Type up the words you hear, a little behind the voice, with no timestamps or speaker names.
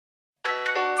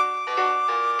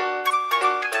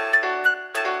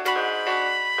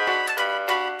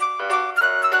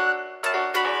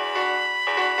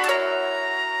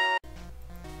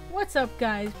What's up,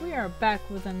 guys? We are back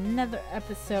with another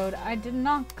episode. I did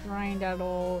not grind at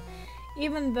all,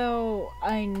 even though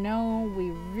I know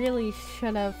we really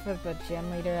should have for the gym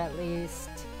leader at least.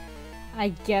 I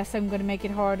guess I'm gonna make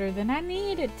it harder than I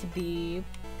need it to be,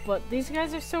 but these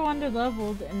guys are so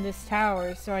underleveled in this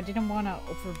tower, so I didn't want to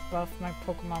overbuff my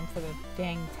Pokemon for the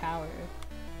dang tower.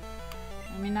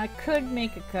 I mean, I could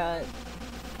make a cut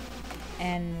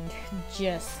and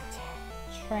just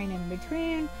train in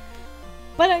between,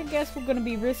 but I guess we're gonna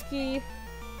be risky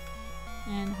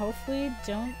and hopefully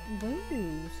don't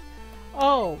lose.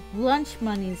 Oh, lunch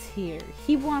money's here.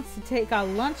 He wants to take our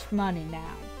lunch money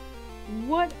now.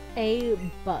 What a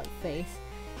butt face.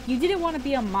 You didn't want to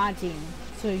be on my team,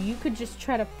 so you could just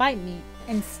try to fight me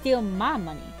and steal my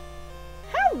money.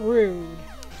 How rude.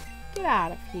 Get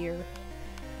out of here.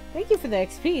 Thank you for the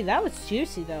XP. That was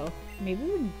juicy though. Maybe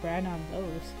we can grind on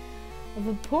those. A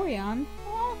Vaporeon.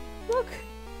 Oh, look.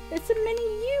 It's a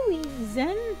mini Yui,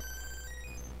 Zen.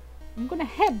 I'm gonna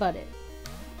headbutt it.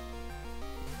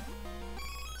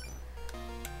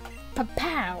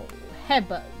 Pa-pow!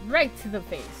 Headbutt right to the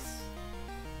face.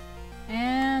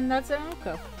 And that's an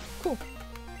Oko. Cool.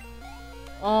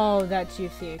 Oh, that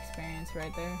juicy experience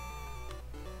right there.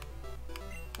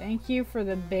 Thank you for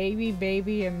the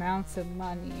baby amounts of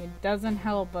money. It doesn't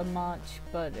help a much,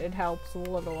 but it helps a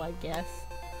little, I guess.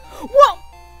 Whoa!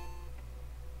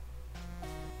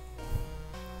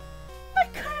 Why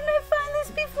couldn't I find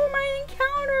this before my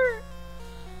encounter?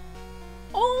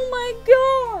 Oh my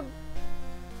god!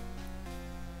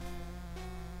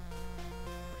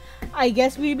 I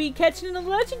guess we'd be catching a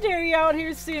legendary out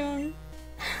here soon.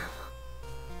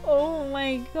 Oh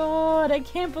my god, I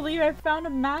can't believe I found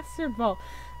a Master Ball.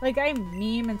 Like, I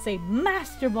meme and say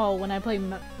Master Ball when I play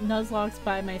Nuzlocke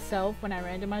by myself. When I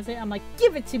randomize it, I'm like,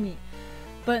 give it to me.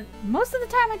 But most of the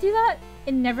time I do that,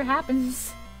 it never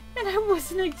happens. And I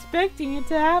wasn't expecting it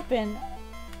to happen.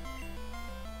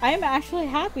 I am actually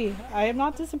happy. I am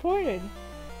not disappointed.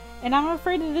 And I'm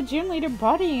afraid of the gym leader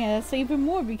bodying us even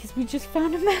more because we just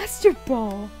found a Master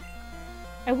Ball.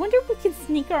 I wonder if we can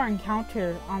sneak our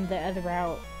encounter on the other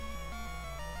route.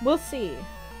 We'll see.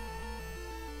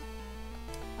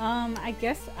 I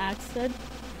guess Axted.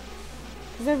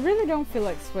 Because I really don't feel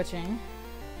like switching.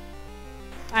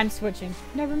 I'm switching.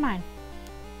 Never mind.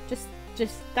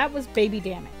 That was baby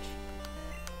damage.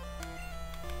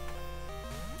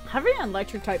 Having an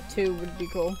electric type 2 would be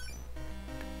cool.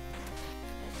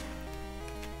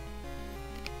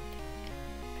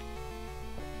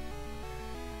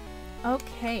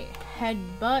 Okay,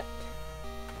 headbutt.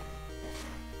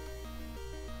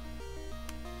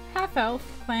 Half health,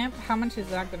 clamp. How much is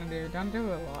that gonna do? Don't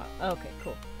do a lot. Okay,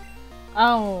 cool.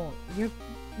 Oh,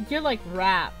 you're like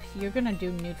rap. You're gonna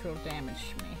do neutral damage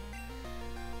to me.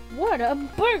 What a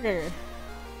burger!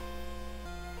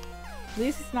 At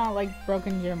least it's not like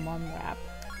Broken Gym 1 rap.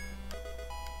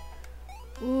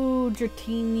 Ooh,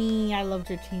 Dratini. I love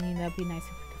Dratini. That'd be nice if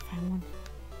we could find one.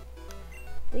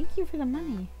 Thank you for the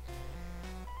money.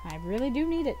 I really do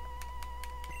need it.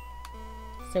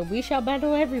 So we shall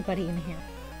battle everybody in here.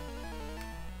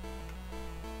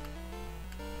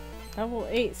 Level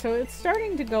 8. So it's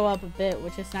starting to go up a bit,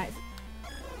 which is nice.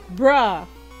 Bruh.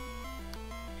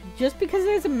 Just because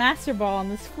there's a Master Ball on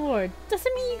this floor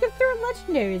doesn't mean you can throw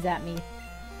legendaries at me.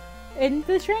 In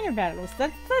the trainer battles.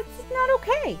 That's not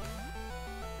okay.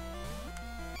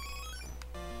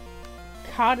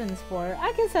 Cotton Spore.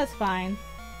 I guess that's fine.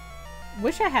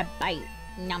 Wish I had Bite.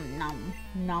 Nom nom.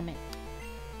 Nom it.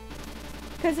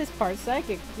 Because it's part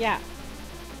psychic. Yeah.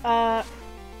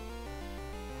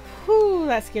 Whew,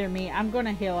 that scared me. I'm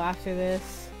gonna heal after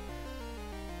this.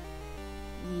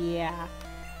 Yeah.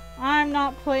 I'm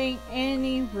not playing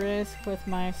any risk with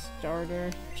my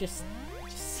starter. Just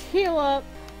heal up.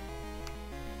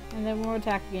 And then we'll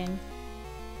attack again.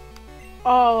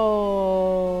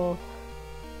 Oh.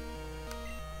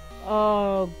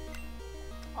 Oh.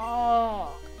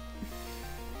 Oh.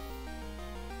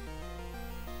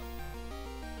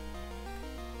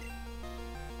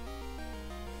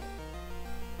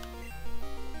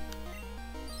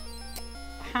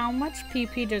 How much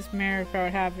PP does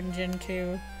Bellsprout have in Gen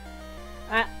 2?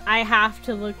 I have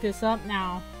to look this up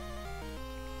now.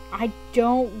 I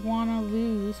don't want to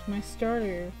lose my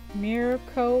starter.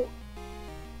 Bellsprout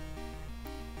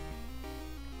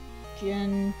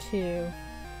Gen 2.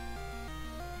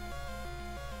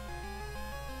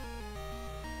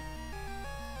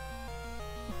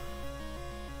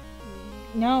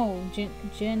 No,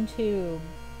 Gen 2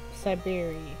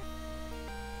 Siberia.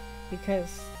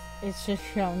 Because it's just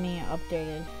showing me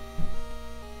updated.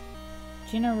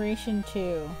 Generation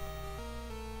 2.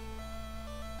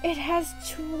 It has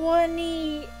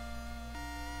 20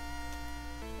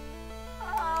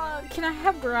 Can I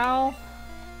have Growl?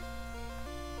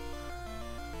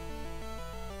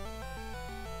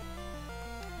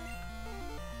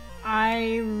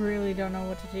 I really don't know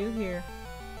what to do here.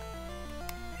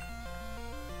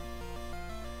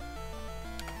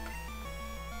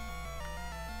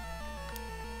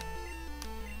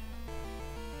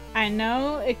 I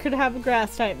know it could have a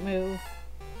grass type move,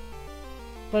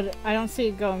 but I don't see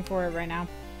it going for it right now.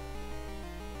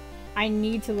 I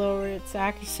need to lower its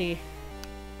accuracy.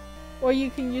 Or you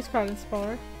can use Cotton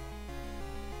Spore.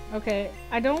 Okay,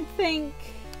 I don't think...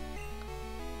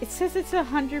 It says it's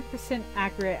 100%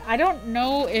 accurate. I don't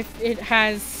know if it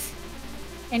has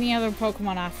any other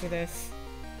Pokemon after this.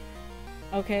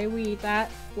 Okay, we eat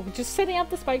that. We're just setting up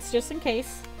the spikes just in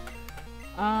case.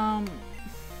 I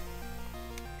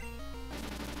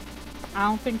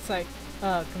don't think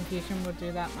Confusion would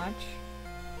do that much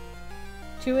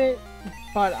to it,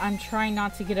 but I'm trying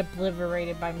not to get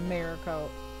obliterated by Miracle.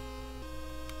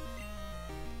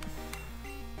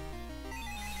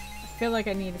 I feel like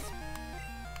I need to...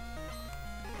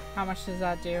 How much does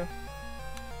that do?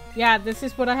 Yeah, this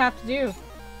is what I have to do.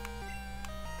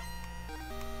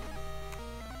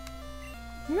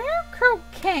 Miracle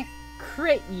can't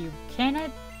crit you, can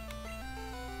it?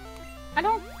 I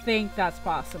don't think that's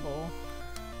possible.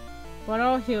 But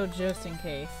I'll heal just in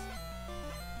case.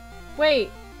 Wait,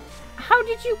 how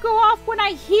did you go off when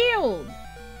I healed?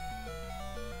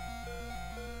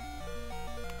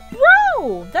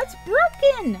 Bro, that's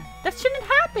broken! That shouldn't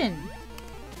happen!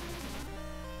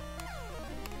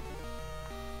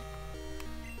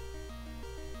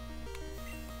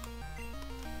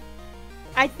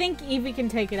 I think Eevee can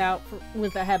take it out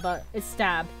with a headbutt. It's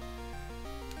stab.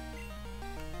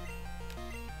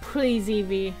 Please,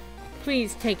 Eevee.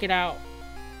 Please take it out.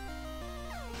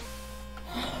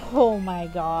 Oh my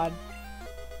god.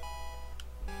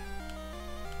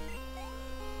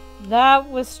 That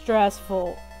was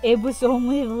stressful. It was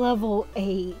only level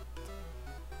 8.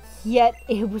 Yet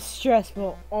it was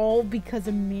stressful. All because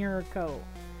of Miracle.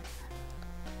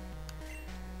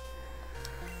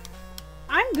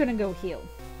 I'm gonna go heal.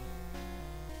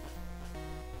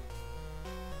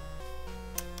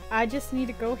 I just need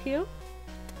to go heal.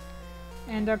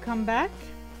 And I'll come back.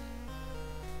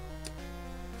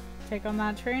 Take on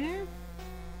that trainer.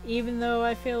 Even though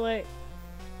I feel like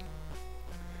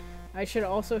I should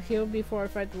also heal before I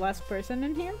fight the last person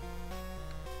in here.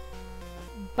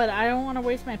 But I don't want to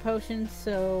waste my potions,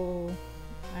 so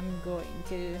I'm going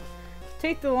to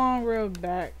take the long road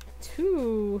back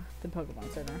to the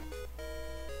Pokemon Center.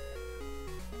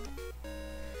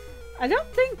 I don't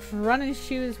think running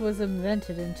shoes was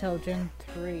invented until Gen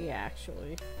 3,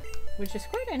 actually. Which is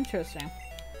quite interesting.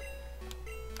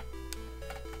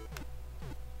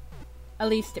 At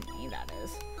least to me, that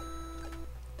is.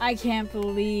 I can't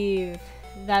believe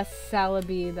that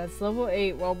Celebi, that's level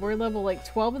 8, while we're level like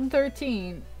 12 and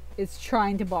 13, is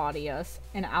trying to body us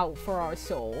and out for our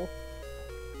soul.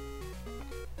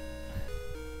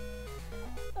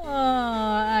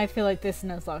 I feel like this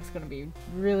Nuzlocke is going to be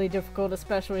really difficult,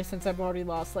 especially since I've already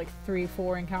lost like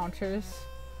 3-4 encounters.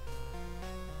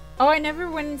 Oh, I never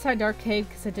went inside Dark Cave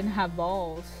because I didn't have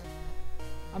balls.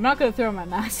 I'm not going to throw my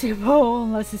Master Ball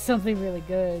unless it's something really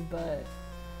good, but...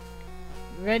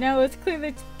 Right now, let's clear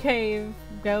the cave.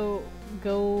 Go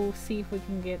see if we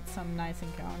can get some nice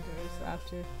encounters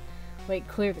after... Wait,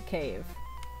 clear the cave.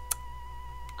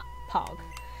 Pog.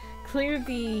 Clear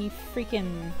the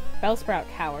freaking Bellsprout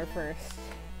tower first.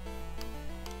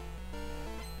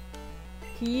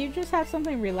 Can you just have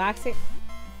something relaxing?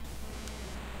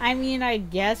 I mean, I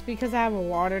guess because I have a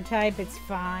water type, it's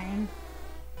fine.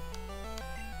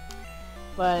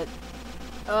 But,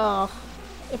 ugh.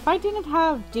 If I didn't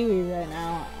have Dewey right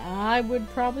now, I would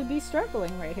probably be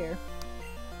struggling right here.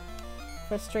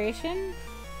 Frustration?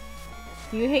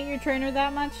 Do you hate your trainer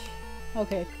that much?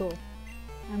 Okay, cool.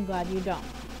 I'm glad you don't.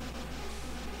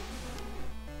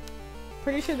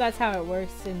 Pretty sure that's how it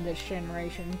works in this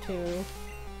generation, too.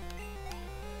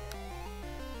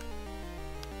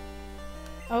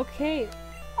 Okay.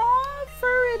 Aw,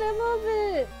 Furret, I love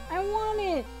it! I want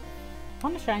it! I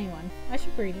want a shiny one. I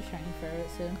should breed a shiny Furret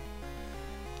soon.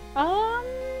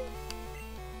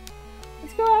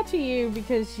 Let's go out to you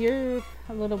because you're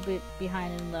a little bit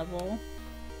behind in level.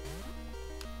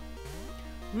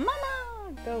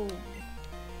 Mama! Go!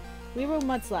 We will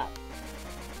mud slap.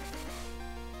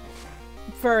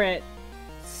 Furret.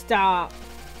 Stop.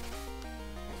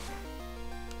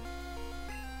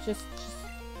 Just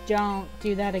don't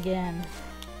do that again.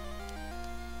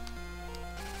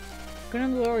 I'm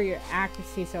gonna lower your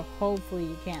accuracy so hopefully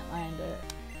you can't land it.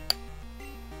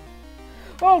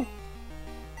 Oh!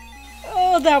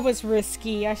 Oh, that was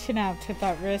risky. I shouldn't have took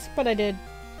that risk, but I did.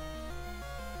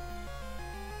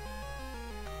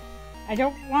 I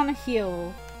don't want to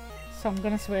heal, so I'm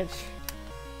gonna switch.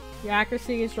 Your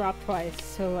accuracy is dropped twice,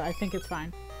 so I think it's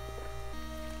fine.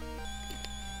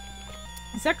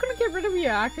 Is that gonna get rid of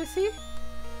your accuracy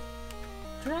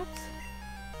drops?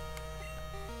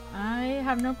 I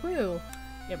have no clue.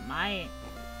 It might.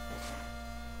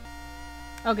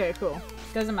 Okay, cool.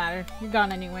 Doesn't matter. You're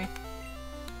gone anyway.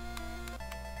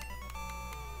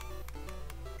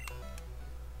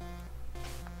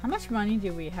 How much money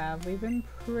do we have? We've been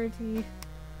pretty...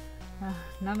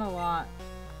 not a lot.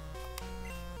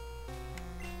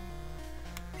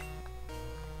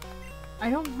 I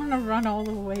don't want to run all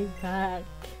the way back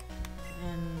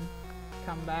and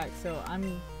come back, so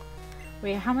I'm...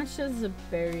 Wait, how much does the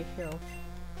berry heal?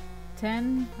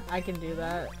 10? I can do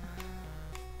that.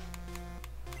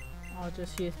 I'll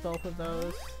just use both of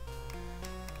those.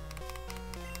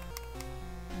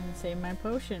 And save my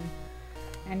potion.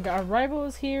 And our rival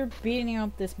is here beating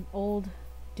up this old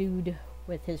dude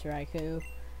with his Raikou.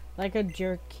 Like a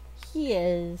jerk he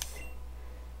is.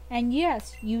 And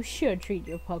yes, you should treat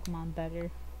your Pokemon better.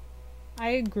 I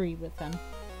agree with him.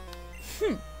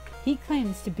 He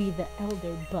claims to be the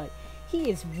elder, but he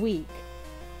is weak.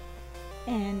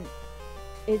 And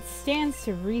it stands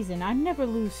to reason I never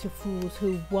lose to fools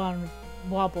who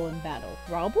wobble in battle.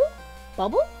 Wobble?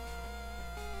 Bubble?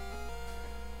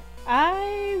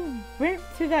 I went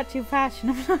through that too fast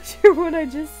and I'm not sure what I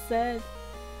just said.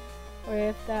 Or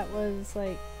if that was,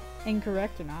 like,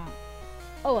 incorrect or not.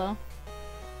 Oh well.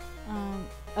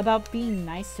 About being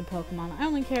nice to Pokemon. I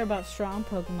only care about strong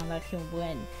Pokemon that can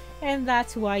win. And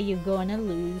that's why you're gonna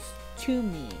lose to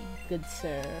me, good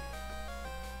sir.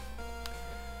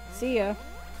 See ya.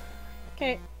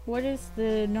 Okay, what is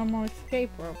the normal escape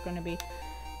rope gonna be?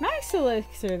 Max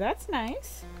Elixir, that's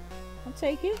nice. I'll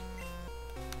take it.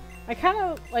 I kind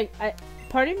of, like,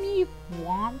 part of me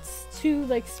wants to,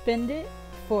 like, spend it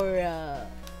for,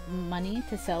 money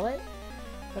to sell it.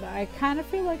 But I kind of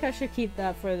feel like I should keep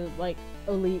that for, the, like,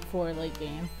 Elite Four late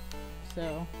game.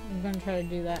 So, I'm gonna try to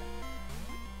do that.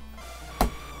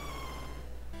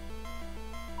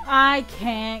 I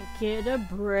can't get a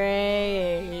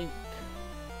break.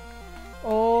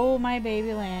 Oh, my baby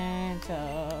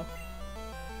Lanta.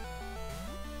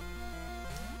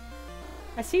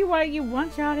 I see why you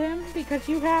one-shot him, because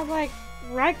you have, like,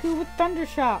 Raikou with Thunder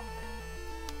Shock.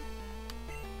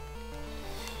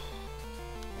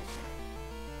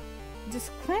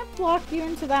 Just clamp block you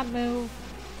into that move.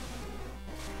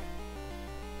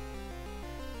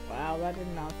 Wow, that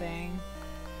did nothing.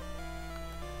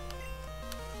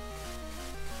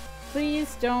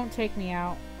 Please don't take me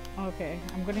out. Okay,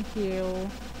 I'm gonna heal.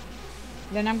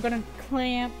 Then I'm gonna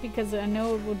clamp because I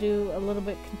know it will do a little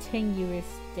bit continuous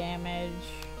damage.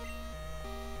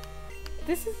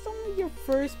 This is only your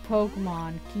first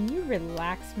Pokemon. Can you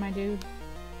relax, my dude?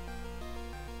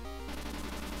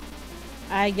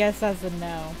 I guess that's a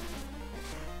no.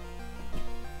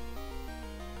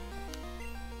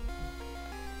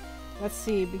 Let's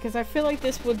see, because I feel like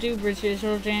this will do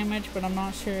residual damage, but I'm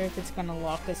not sure if it's gonna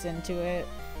lock us into it.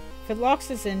 If it locks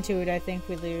us into it, I think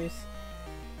we lose.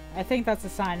 I think that's a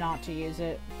sign not to use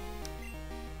it.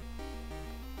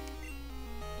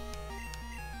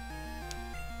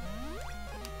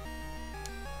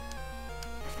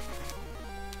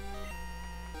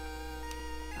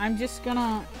 I'm just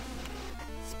gonna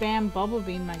spam Bubble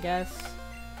Beam, I guess.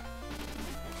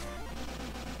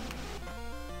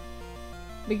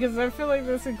 Because I feel like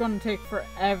this is gonna take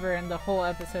forever in the whole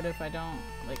episode if I don't,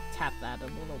 like, tap that a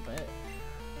little bit.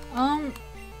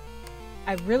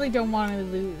 I really don't want to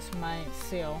lose my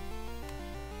seal.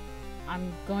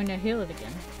 I'm going to heal it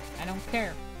again. I don't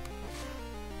care.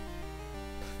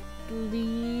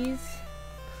 Please.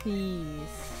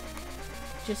 Please.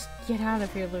 Just get out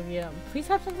of here, Olivia. Please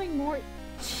have something more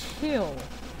chill.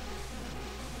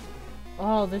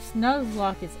 Oh, this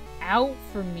Nuzlocke is out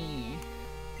for me.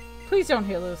 Please don't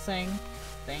heal this thing.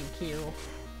 Thank you.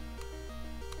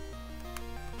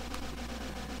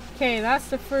 Okay, that's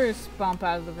the first bump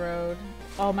out of the road.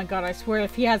 Oh my god, I swear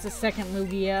if he has a second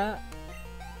Lugia.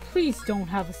 Please don't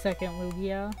have a second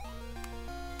Lugia.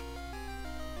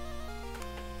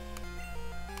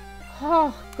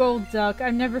 Oh, Golduck.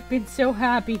 I've never been so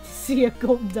happy to see a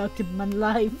Golduck in my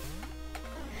life.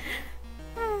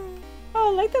 Oh,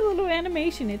 I like the little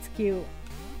animation. It's cute.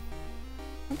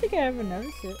 I don't think I ever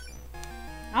noticed it.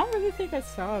 I don't really think I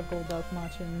saw a Golduck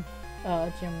much in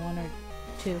Gym 1 or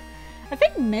 2. I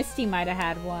think Misty might have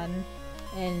had one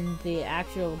in the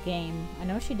actual game. I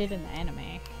know she did in the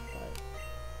anime, but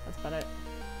that's about it.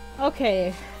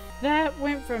 Okay, That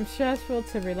went from stressful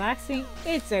to relaxing.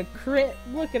 It's a crit.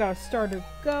 Look at our starter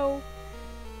go.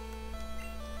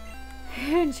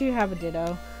 And you have a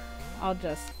ditto. I'll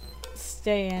just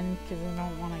stay in because I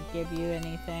don't want to give you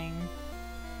anything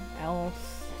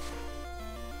else.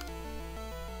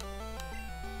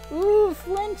 Ooh,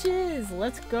 flinches!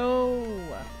 Let's go!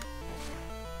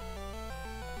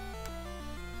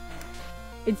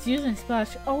 It's using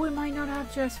splash. Oh, it might not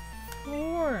have just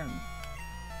form.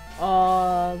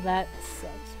 Oh, that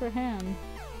sucks for him.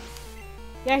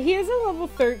 Yeah, he is a level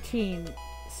 13.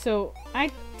 So I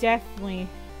definitely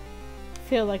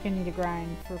feel like I need to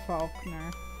grind for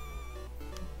Falconer.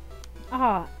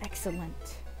 Ah,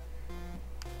 excellent.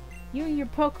 You and your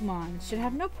Pokemon should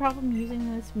have no problem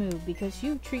using this move because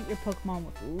you treat your Pokemon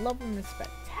with love and respect.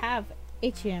 Have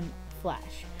HM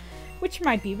Flash, which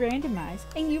might be randomized,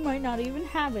 and you might not even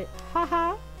have it.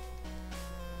 Haha.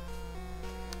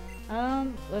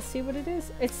 Let's see what it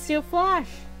is. It's Steel Flash.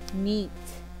 Neat.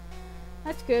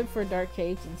 That's good for dark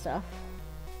caves and stuff.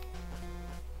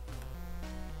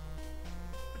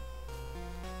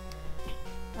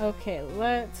 Okay,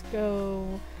 let's go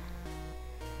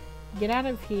get out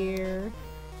of here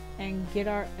and get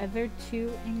our other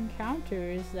 2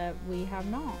 encounters that we have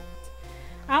not.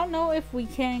 I don't know if we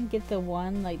can get the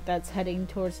one like that's heading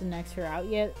towards the next route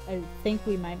yet. I think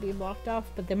we might be blocked off,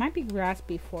 but there might be grass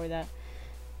before that.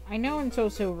 I know in Soul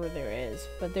Silver there is,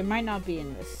 but there might not be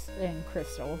in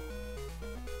Crystal.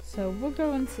 So we'll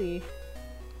go and see.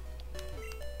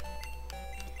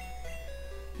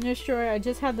 Destroy, I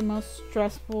just had the most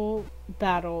stressful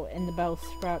battle in the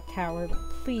Bellsprout Tower.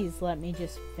 Please let me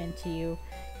just vent to you.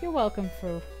 You're welcome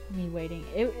for me waiting.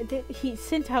 He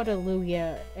sent out a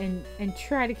Lugia and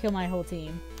tried to kill my whole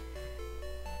team.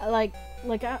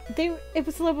 It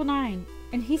was level 9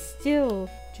 and he still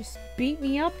just beat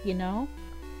me up, you know?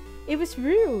 It was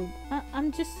rude.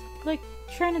 I'm just like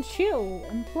trying to chill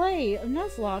and play a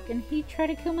Nuzlocke and he tried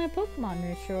to kill my Pokemon,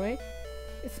 Destroy.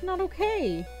 It's not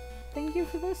okay. Thank you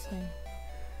for listening.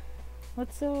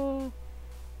 Let's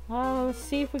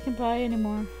see if we can buy any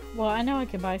more. Well, I know I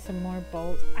can buy some more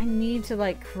balls. I need to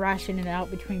like crash in and out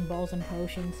between balls and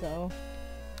potions, so.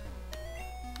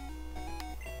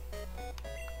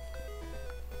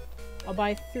 I'll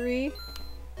buy 3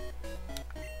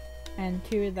 and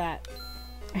 2 of that.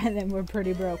 And then we're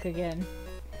pretty broke again.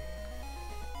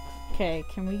 Okay,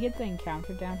 can we get the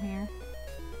encounter down here?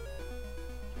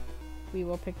 We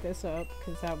will pick this up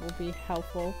because that will be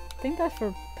helpful. I think that's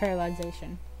for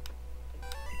paralyzation.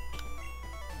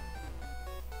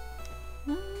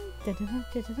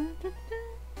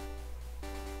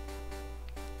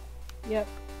 Yep.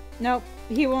 Nope.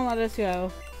 He won't let us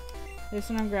go. There's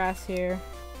no grass here.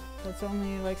 That's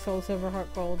only like Soul Silver,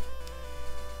 Heart Gold.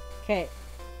 Okay.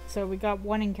 So we got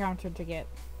 1 encounter to get.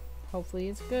 Hopefully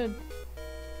it's good.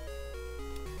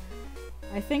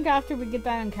 I think after we get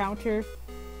that encounter,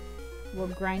 we'll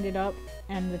grind it up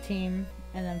and the team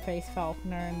and then face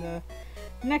Falconer in the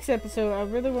next episode. I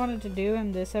really wanted to do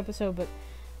in this episode, but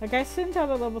like I sent out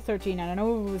a level 13 and I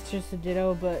know it was just a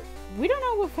ditto, but we don't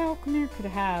know what Falconer could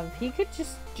have. He could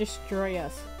just destroy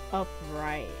us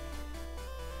upright.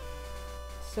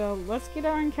 So let's get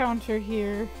our encounter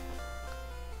here.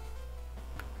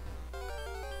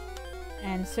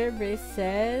 And survey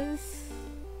says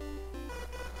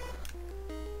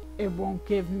it won't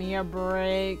give me a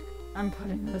break. I'm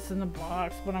putting this in the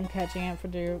box, but I'm catching it for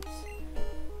dupes.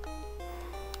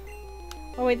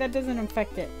 Oh wait, that doesn't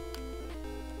affect it.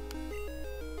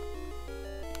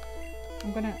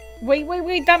 I'm gonna...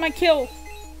 Wait, that might kill!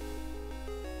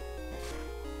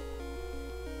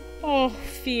 Oh,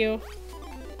 phew.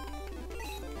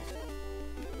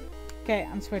 Okay,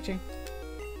 I'm switching.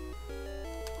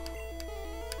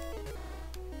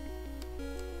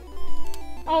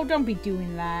 Oh, don't be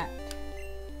doing that.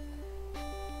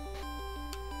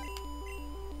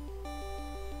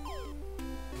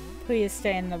 Please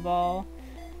stay in the ball.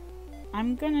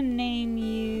 I'm gonna name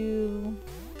you...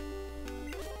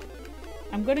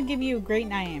 I'm gonna give you a great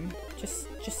name. Just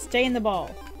stay in the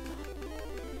ball.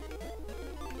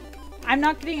 I'm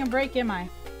not getting a break, am I?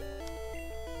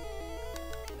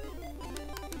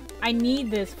 I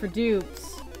need this for dupes.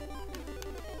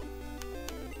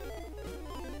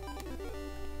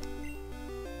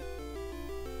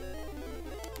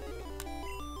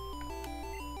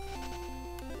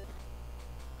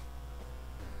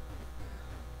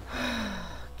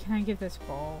 Can I get this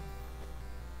ball?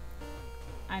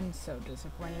 I'm so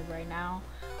disappointed right now.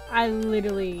 I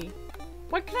literally...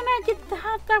 Why couldn't I get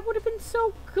that? That would have been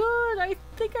so good. I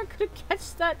think I could have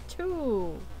catched that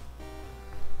too.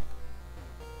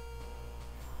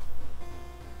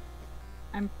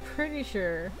 I'm pretty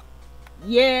sure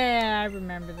Yeah, I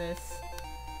remember this.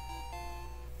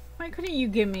 Why couldn't you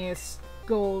give me a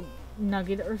gold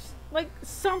nugget or like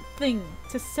something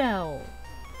to sell?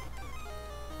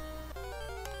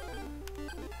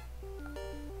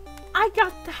 I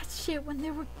got that shit when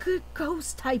there were good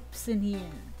ghost types in here.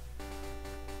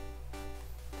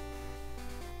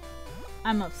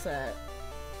 I'm upset.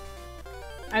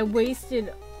 I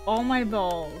wasted all my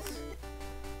balls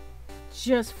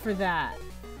just for that.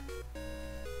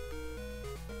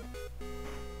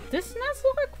 This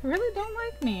Nuzlocke really don't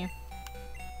like me.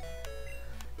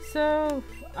 So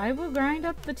I will grind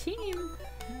up the team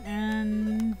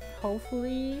and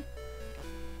hopefully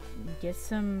get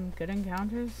some good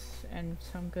encounters and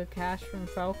some good cash from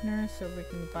Falconer so we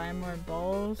can buy more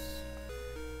balls.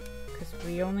 Because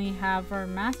we only have our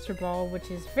Master Ball,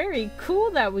 which is very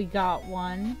cool that we got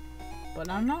one. But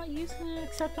I'm not using it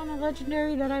except on a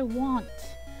legendary that I want.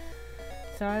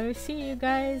 So I will see you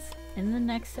guys in the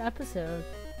next episode.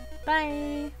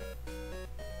 Bye!